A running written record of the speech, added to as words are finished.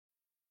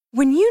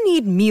When you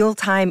need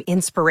mealtime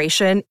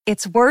inspiration,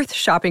 it's worth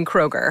shopping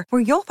Kroger,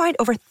 where you'll find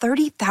over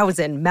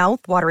 30,000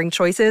 mouth-watering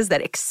choices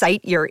that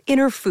excite your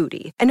inner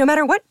foodie. And no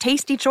matter what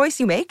tasty choice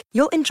you make,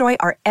 you'll enjoy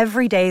our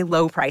everyday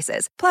low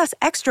prices, plus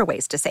extra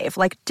ways to save,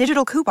 like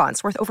digital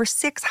coupons worth over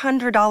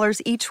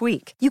 $600 each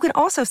week. You can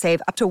also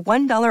save up to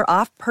 $1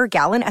 off per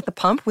gallon at the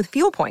pump with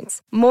fuel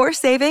points. More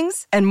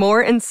savings and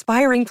more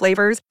inspiring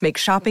flavors make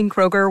shopping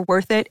Kroger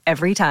worth it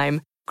every time.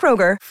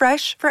 Kroger,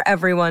 fresh for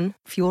everyone.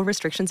 Fuel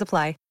restrictions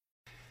apply.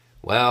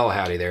 Well,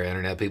 howdy there,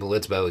 Internet people.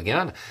 It's Bo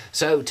again.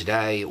 So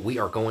today we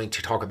are going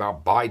to talk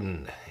about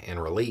Biden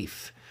and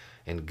relief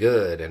and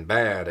good and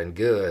bad and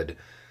good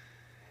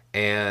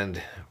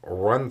and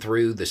run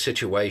through the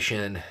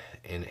situation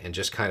and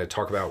just kind of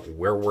talk about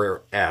where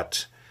we're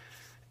at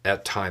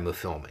time of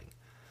filming.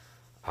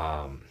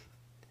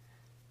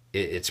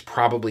 It's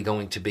probably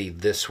going to be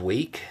this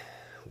week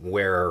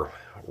where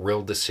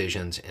real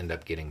decisions end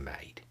up getting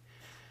made.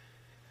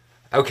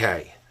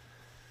 Okay,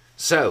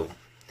 so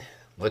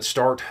let's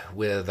start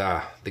with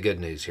the good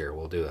news here.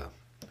 We'll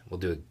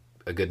do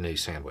a good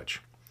news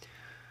sandwich.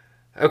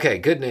 Okay,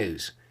 good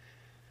news.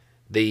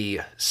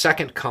 The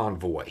second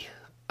convoy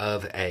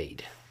of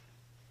aid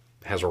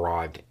has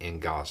arrived in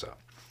Gaza.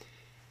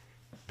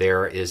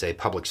 There is a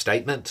public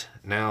statement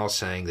now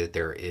saying that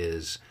there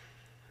is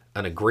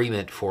an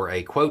agreement for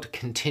a, quote,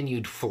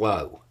 continued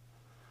flow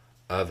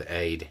of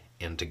aid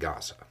into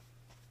Gaza.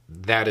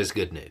 That is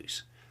good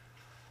news.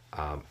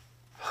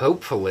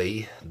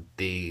 Hopefully,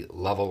 the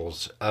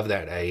levels of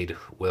that aid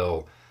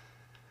will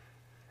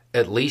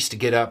at least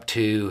get up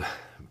to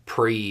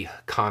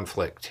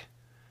pre-conflict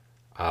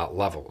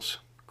levels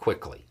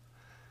quickly.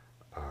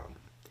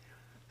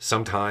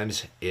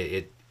 Sometimes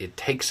it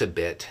takes a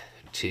bit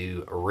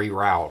to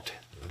reroute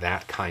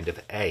that kind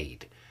of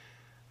aid,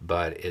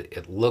 but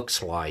it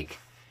looks like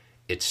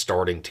it's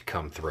starting to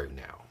come through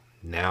now.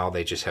 Now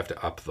they just have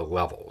to up the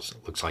levels.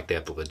 It looks like they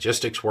have the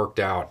logistics worked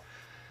out.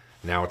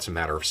 Now it's a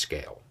matter of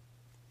scale.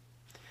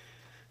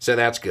 So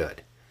that's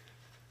good.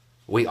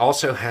 We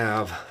also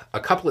have a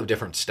couple of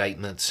different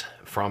statements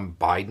from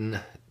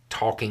Biden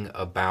talking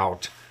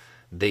about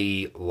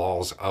the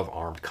laws of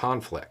armed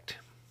conflict.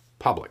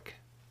 Public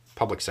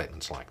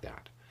statements like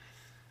that.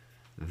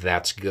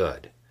 That's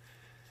good.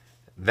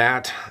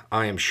 That,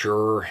 I am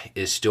sure,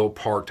 is still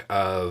part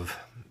of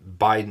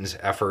Biden's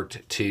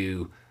effort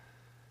to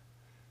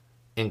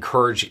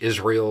encourage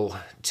Israel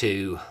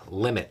to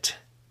limit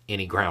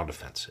any ground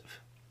offensive.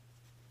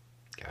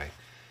 Okay?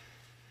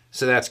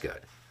 So that's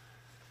good.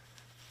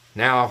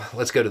 Now,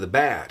 let's go to the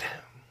bad.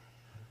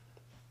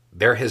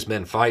 There has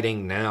been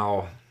fighting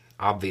now,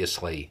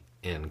 obviously,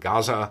 in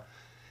Gaza,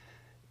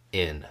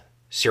 in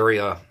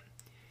Syria,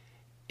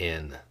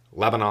 in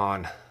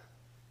Lebanon,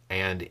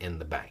 and in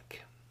the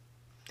bank.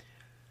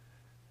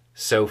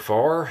 So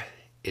far,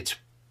 it's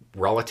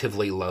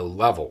relatively low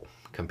level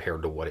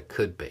compared to what it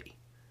could be.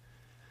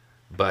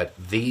 But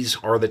these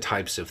are the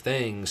types of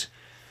things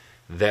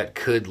that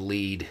could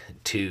lead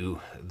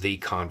to the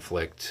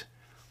conflict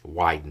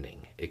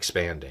widening,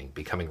 expanding,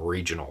 becoming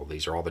regional.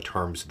 These are all the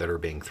terms that are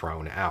being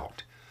thrown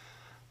out.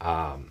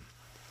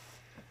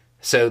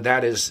 So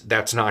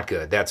that's not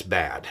good. That's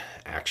bad,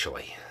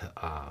 actually.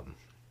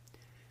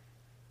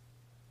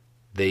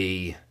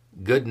 The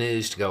good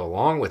news to go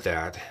along with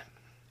that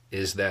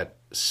is that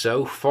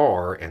so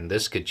far, and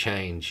this could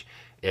change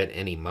at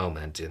any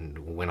moment,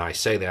 and when I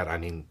say that, I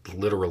mean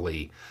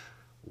literally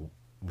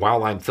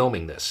while I'm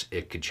filming this,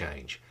 it could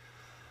change.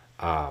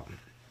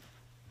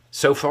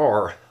 So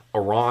far,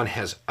 Iran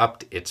has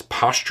upped its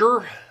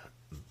posture,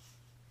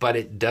 but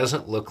it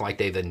doesn't look like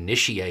they've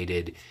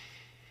initiated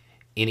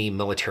any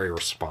military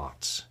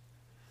response.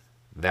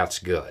 That's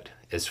good,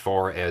 as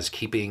far as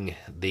keeping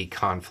the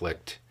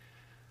conflict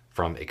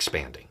from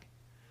expanding.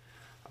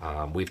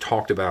 We've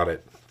talked about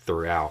it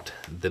throughout.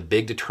 The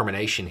big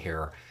determination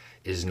here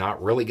is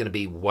not really going to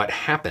be what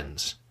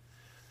happens.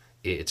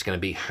 It's going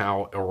to be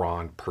how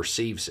Iran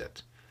perceives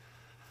it.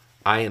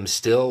 I am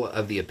still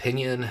of the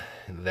opinion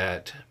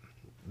that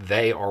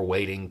they are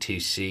waiting to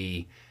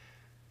see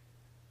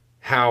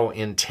how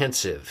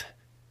intensive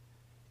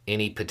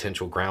any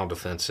potential ground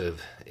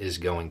offensive is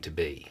going to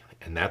be.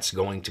 And that's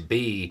going to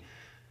be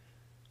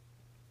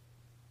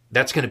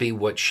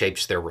what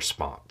shapes their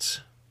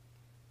response.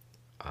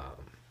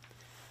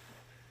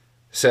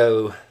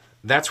 So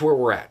that's where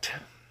we're at.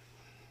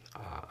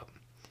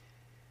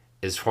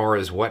 As far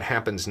as what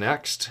happens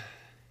next,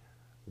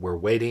 we're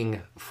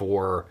waiting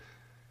for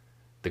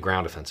the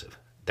ground offensive.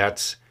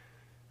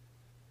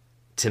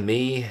 To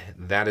me,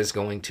 that's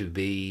going to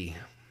be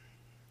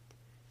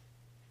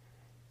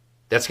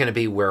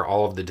where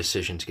all of the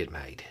decisions get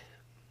made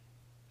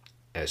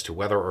as to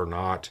whether or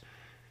not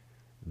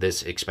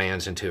this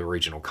expands into a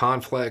regional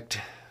conflict,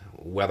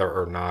 whether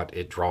or not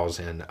it draws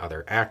in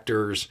other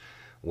actors,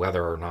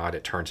 whether or not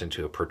it turns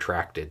into a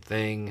protracted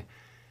thing.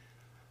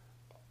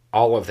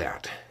 All of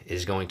that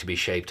is going to be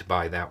shaped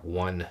by that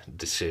one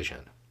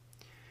decision,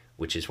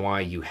 which is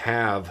why you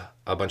have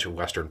a bunch of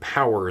Western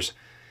powers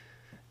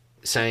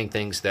saying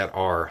things that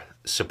are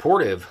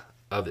supportive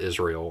of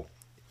Israel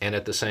and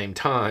at the same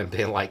time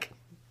being like,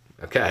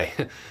 okay,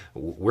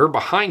 we're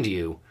behind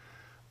you,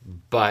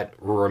 but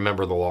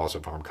remember the laws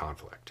of armed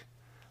conflict.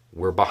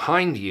 We're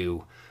behind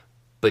you,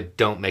 but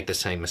don't make the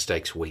same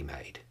mistakes we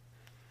made.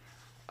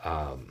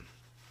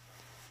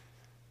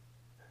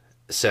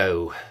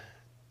 So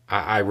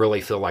I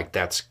really feel like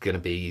that's going to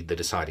be the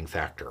deciding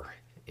factor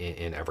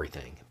in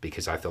everything,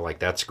 because I feel like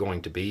that's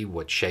going to be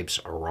what shapes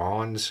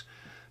Iran's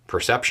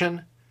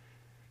perception.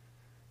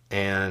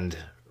 And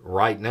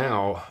right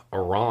now,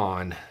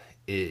 Iran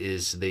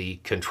is the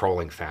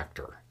controlling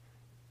factor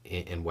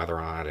in whether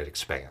or not it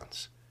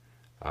expands.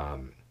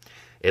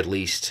 At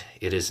least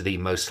it is the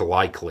most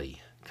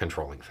likely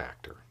controlling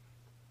factor.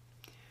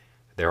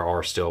 There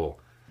are still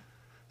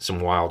some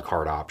wild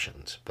card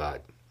options,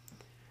 but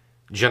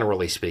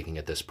generally speaking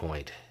at this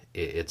point,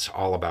 it's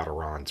all about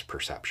Iran's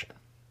perception.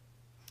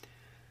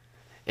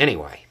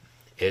 Anyway,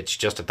 it's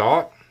just a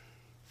thought.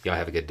 Y'all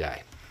have a good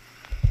day.